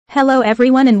Hello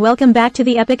everyone and welcome back to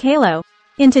the Epic Halo.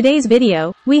 In today's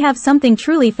video, we have something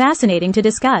truly fascinating to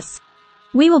discuss.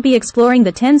 We will be exploring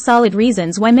the 10 solid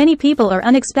reasons why many people are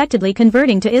unexpectedly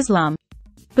converting to Islam.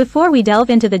 Before we delve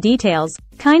into the details,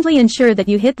 kindly ensure that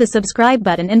you hit the subscribe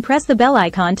button and press the bell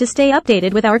icon to stay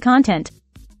updated with our content.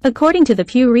 According to the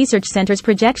Pew Research Center's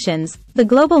projections, the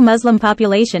global Muslim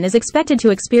population is expected to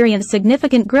experience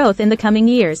significant growth in the coming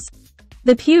years.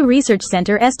 The Pew Research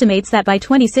Center estimates that by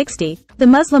 2060, the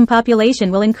Muslim population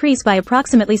will increase by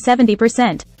approximately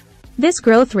 70%. This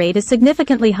growth rate is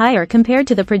significantly higher compared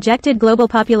to the projected global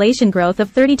population growth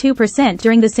of 32%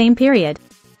 during the same period.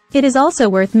 It is also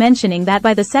worth mentioning that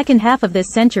by the second half of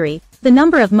this century, the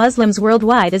number of Muslims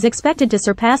worldwide is expected to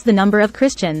surpass the number of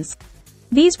Christians.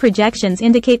 These projections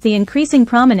indicate the increasing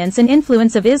prominence and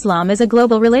influence of Islam as a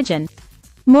global religion.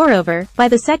 Moreover, by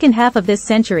the second half of this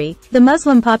century, the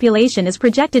Muslim population is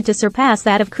projected to surpass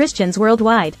that of Christians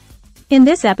worldwide. In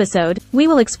this episode, we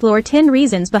will explore 10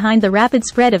 reasons behind the rapid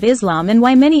spread of Islam and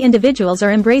why many individuals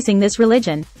are embracing this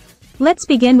religion. Let's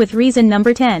begin with reason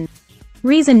number 10.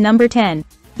 Reason number 10.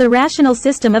 The rational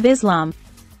system of Islam.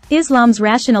 Islam's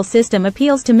rational system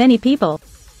appeals to many people.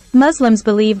 Muslims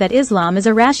believe that Islam is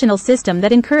a rational system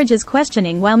that encourages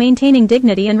questioning while maintaining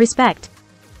dignity and respect.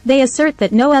 They assert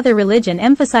that no other religion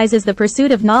emphasizes the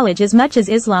pursuit of knowledge as much as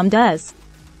Islam does.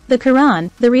 The Quran,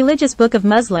 the religious book of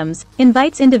Muslims,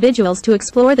 invites individuals to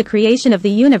explore the creation of the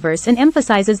universe and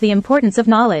emphasizes the importance of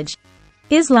knowledge.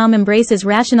 Islam embraces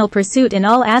rational pursuit in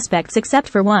all aspects except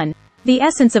for one, the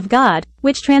essence of God,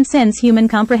 which transcends human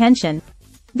comprehension.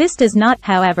 This does not,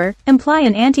 however, imply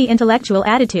an anti-intellectual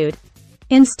attitude.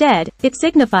 Instead, it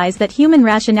signifies that human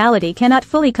rationality cannot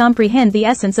fully comprehend the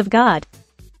essence of God.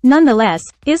 Nonetheless,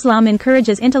 Islam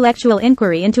encourages intellectual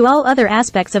inquiry into all other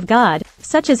aspects of God,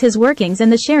 such as His workings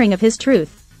and the sharing of His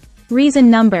truth. Reason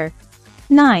number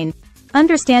 9.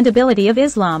 Understandability of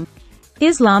Islam.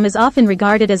 Islam is often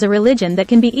regarded as a religion that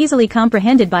can be easily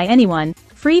comprehended by anyone,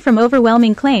 free from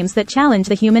overwhelming claims that challenge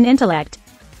the human intellect.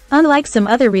 Unlike some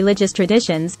other religious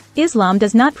traditions, Islam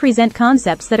does not present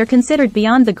concepts that are considered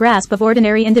beyond the grasp of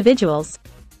ordinary individuals.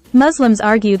 Muslims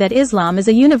argue that Islam is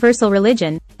a universal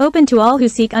religion, open to all who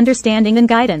seek understanding and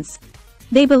guidance.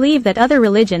 They believe that other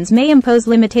religions may impose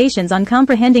limitations on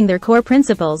comprehending their core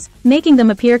principles, making them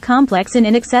appear complex and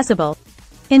inaccessible.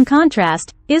 In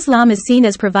contrast, Islam is seen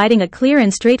as providing a clear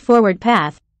and straightforward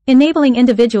path, enabling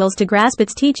individuals to grasp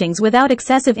its teachings without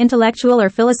excessive intellectual or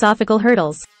philosophical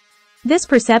hurdles. This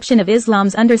perception of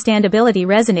Islam's understandability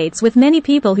resonates with many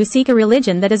people who seek a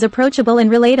religion that is approachable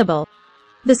and relatable.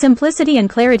 The simplicity and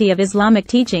clarity of Islamic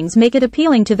teachings make it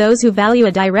appealing to those who value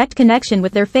a direct connection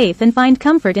with their faith and find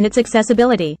comfort in its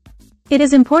accessibility. It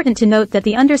is important to note that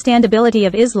the understandability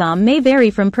of Islam may vary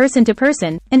from person to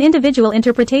person, and individual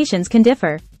interpretations can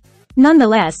differ.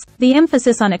 Nonetheless, the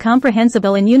emphasis on a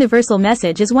comprehensible and universal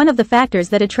message is one of the factors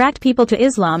that attract people to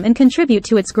Islam and contribute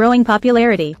to its growing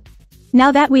popularity.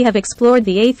 Now that we have explored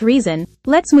the 8th reason,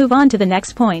 let's move on to the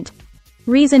next point.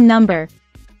 Reason number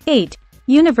 8.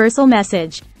 Universal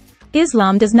message.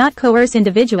 Islam does not coerce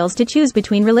individuals to choose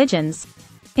between religions.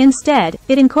 Instead,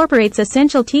 it incorporates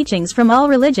essential teachings from all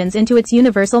religions into its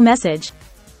universal message.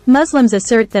 Muslims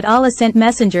assert that Allah sent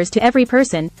messengers to every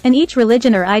person, and each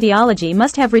religion or ideology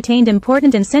must have retained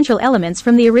important and central elements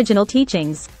from the original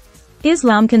teachings.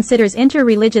 Islam considers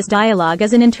inter-religious dialogue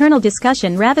as an internal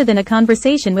discussion rather than a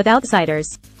conversation with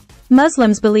outsiders.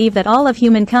 Muslims believe that all of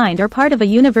humankind are part of a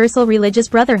universal religious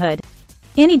brotherhood.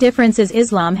 Any differences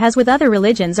Islam has with other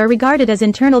religions are regarded as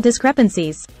internal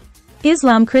discrepancies.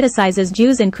 Islam criticizes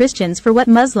Jews and Christians for what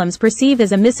Muslims perceive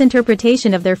as a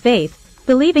misinterpretation of their faith,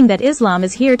 believing that Islam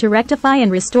is here to rectify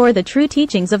and restore the true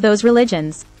teachings of those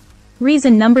religions.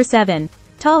 Reason number 7.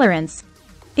 Tolerance.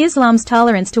 Islam's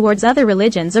tolerance towards other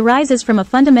religions arises from a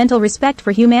fundamental respect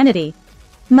for humanity.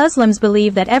 Muslims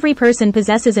believe that every person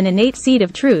possesses an innate seed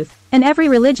of truth, and every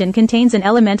religion contains an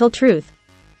elemental truth.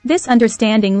 This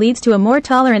understanding leads to a more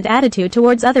tolerant attitude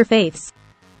towards other faiths.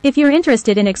 If you're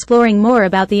interested in exploring more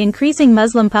about the increasing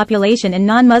Muslim population in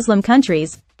non-Muslim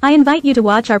countries, I invite you to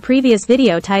watch our previous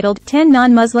video titled 10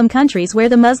 Non-Muslim Countries Where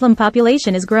the Muslim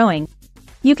Population is Growing.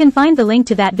 You can find the link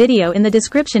to that video in the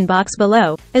description box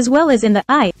below, as well as in the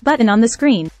I button on the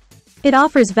screen. It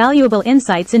offers valuable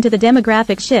insights into the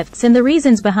demographic shifts and the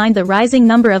reasons behind the rising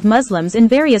number of Muslims in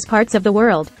various parts of the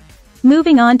world.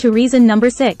 Moving on to reason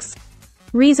number 6.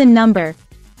 Reason number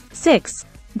 6.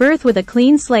 Birth with a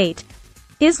clean slate.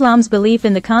 Islam's belief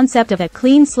in the concept of a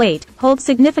clean slate holds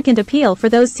significant appeal for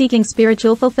those seeking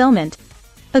spiritual fulfillment.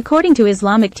 According to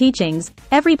Islamic teachings,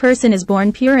 every person is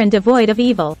born pure and devoid of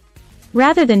evil.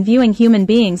 Rather than viewing human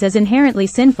beings as inherently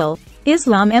sinful,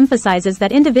 Islam emphasizes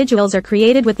that individuals are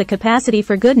created with the capacity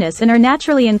for goodness and are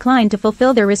naturally inclined to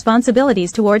fulfill their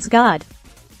responsibilities towards God.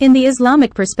 In the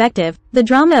Islamic perspective, the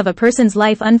drama of a person's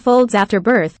life unfolds after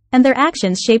birth, and their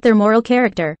actions shape their moral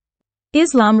character.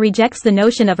 Islam rejects the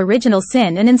notion of original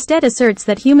sin and instead asserts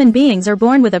that human beings are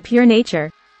born with a pure nature.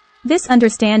 This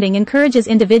understanding encourages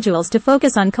individuals to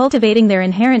focus on cultivating their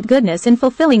inherent goodness and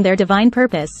fulfilling their divine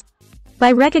purpose.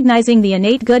 By recognizing the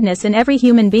innate goodness in every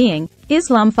human being,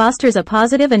 Islam fosters a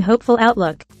positive and hopeful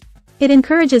outlook. It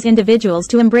encourages individuals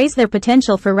to embrace their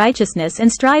potential for righteousness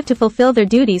and strive to fulfill their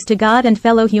duties to God and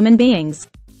fellow human beings.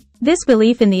 This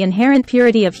belief in the inherent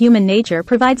purity of human nature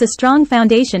provides a strong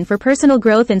foundation for personal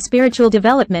growth and spiritual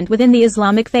development within the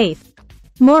Islamic faith.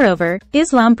 Moreover,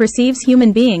 Islam perceives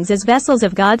human beings as vessels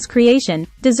of God's creation,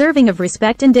 deserving of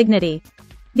respect and dignity.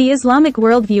 The Islamic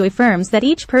worldview affirms that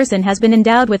each person has been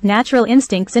endowed with natural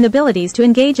instincts and abilities to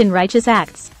engage in righteous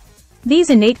acts. These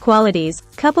innate qualities,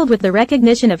 coupled with the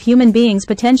recognition of human beings'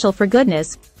 potential for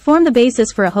goodness, form the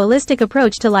basis for a holistic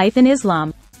approach to life in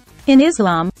Islam. In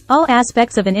Islam, all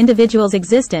aspects of an individual's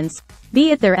existence,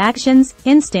 be it their actions,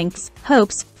 instincts,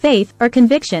 hopes, faith, or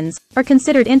convictions, are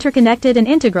considered interconnected and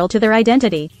integral to their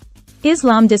identity.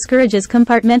 Islam discourages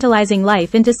compartmentalizing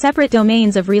life into separate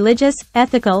domains of religious,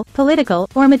 ethical, political,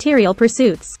 or material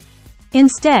pursuits.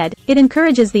 Instead, it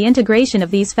encourages the integration of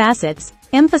these facets,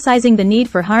 emphasizing the need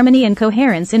for harmony and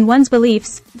coherence in one's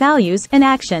beliefs, values, and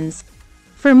actions.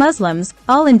 For Muslims,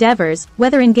 all endeavors,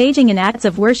 whether engaging in acts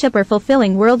of worship or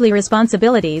fulfilling worldly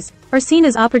responsibilities, are seen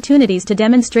as opportunities to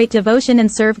demonstrate devotion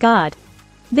and serve God.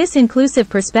 This inclusive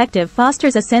perspective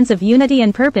fosters a sense of unity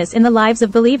and purpose in the lives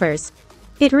of believers.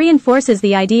 It reinforces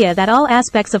the idea that all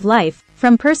aspects of life,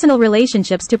 from personal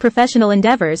relationships to professional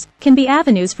endeavors, can be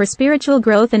avenues for spiritual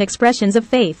growth and expressions of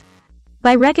faith.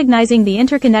 By recognizing the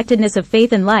interconnectedness of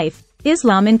faith and life,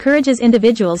 Islam encourages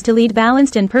individuals to lead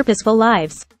balanced and purposeful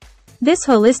lives. This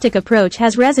holistic approach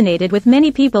has resonated with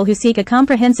many people who seek a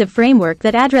comprehensive framework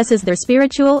that addresses their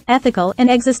spiritual, ethical,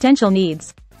 and existential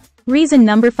needs. Reason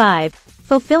number 5.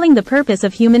 Fulfilling the purpose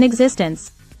of human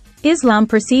existence. Islam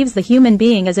perceives the human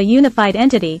being as a unified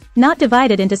entity, not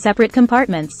divided into separate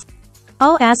compartments.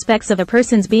 All aspects of a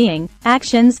person's being,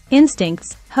 actions,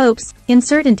 instincts, hopes,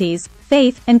 uncertainties,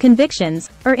 faith, and convictions,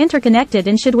 are interconnected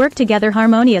and should work together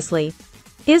harmoniously.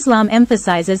 Islam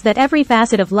emphasizes that every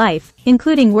facet of life,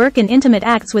 including work and intimate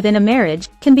acts within a marriage,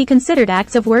 can be considered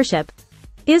acts of worship.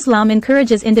 Islam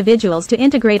encourages individuals to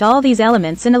integrate all these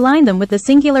elements and align them with the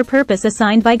singular purpose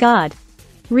assigned by God.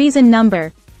 Reason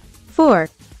number 4.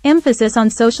 Emphasis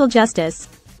on social justice.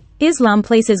 Islam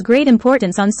places great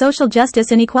importance on social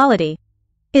justice and equality.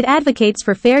 It advocates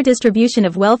for fair distribution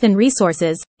of wealth and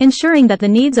resources, ensuring that the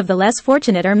needs of the less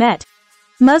fortunate are met.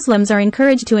 Muslims are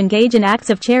encouraged to engage in acts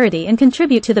of charity and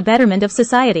contribute to the betterment of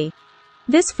society.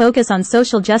 This focus on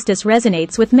social justice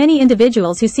resonates with many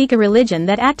individuals who seek a religion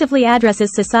that actively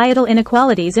addresses societal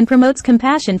inequalities and promotes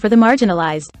compassion for the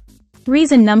marginalized.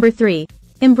 Reason number 3.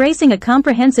 Embracing a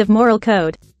comprehensive moral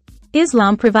code.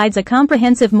 Islam provides a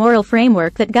comprehensive moral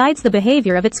framework that guides the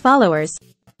behavior of its followers.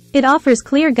 It offers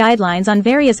clear guidelines on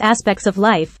various aspects of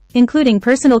life, including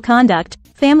personal conduct,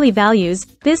 family values,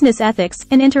 business ethics,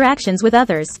 and interactions with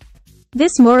others.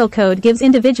 This moral code gives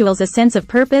individuals a sense of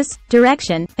purpose,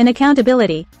 direction, and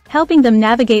accountability, helping them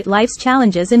navigate life's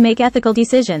challenges and make ethical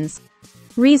decisions.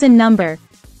 Reason number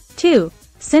 2.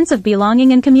 Sense of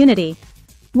belonging and community.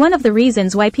 One of the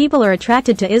reasons why people are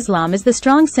attracted to Islam is the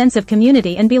strong sense of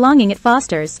community and belonging it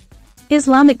fosters.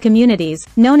 Islamic communities,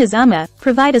 known as ummah,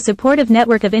 provide a supportive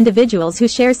network of individuals who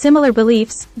share similar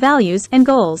beliefs, values, and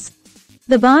goals.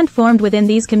 The bond formed within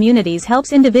these communities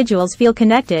helps individuals feel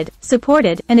connected,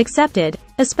 supported, and accepted,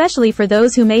 especially for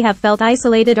those who may have felt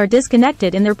isolated or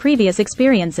disconnected in their previous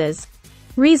experiences.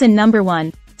 Reason number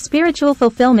 1. Spiritual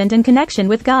fulfillment and connection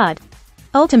with God.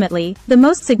 Ultimately, the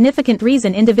most significant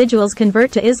reason individuals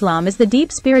convert to Islam is the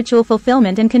deep spiritual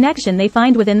fulfillment and connection they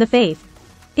find within the faith.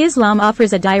 Islam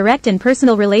offers a direct and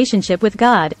personal relationship with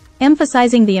God,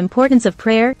 emphasizing the importance of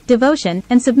prayer, devotion,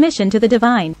 and submission to the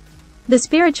divine. The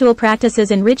spiritual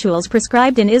practices and rituals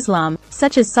prescribed in Islam,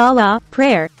 such as salah,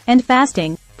 prayer, and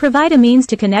fasting, provide a means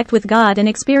to connect with God and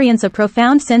experience a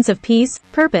profound sense of peace,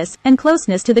 purpose, and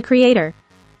closeness to the Creator.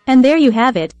 And there you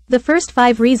have it, the first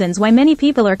 5 reasons why many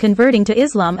people are converting to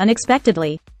Islam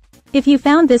unexpectedly. If you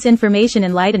found this information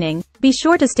enlightening, be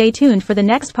sure to stay tuned for the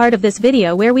next part of this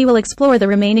video where we will explore the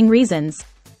remaining reasons.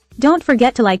 Don't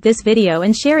forget to like this video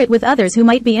and share it with others who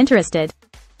might be interested.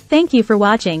 Thank you for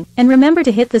watching, and remember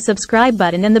to hit the subscribe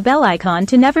button and the bell icon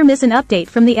to never miss an update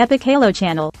from the Epic Halo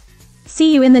channel.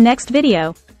 See you in the next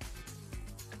video.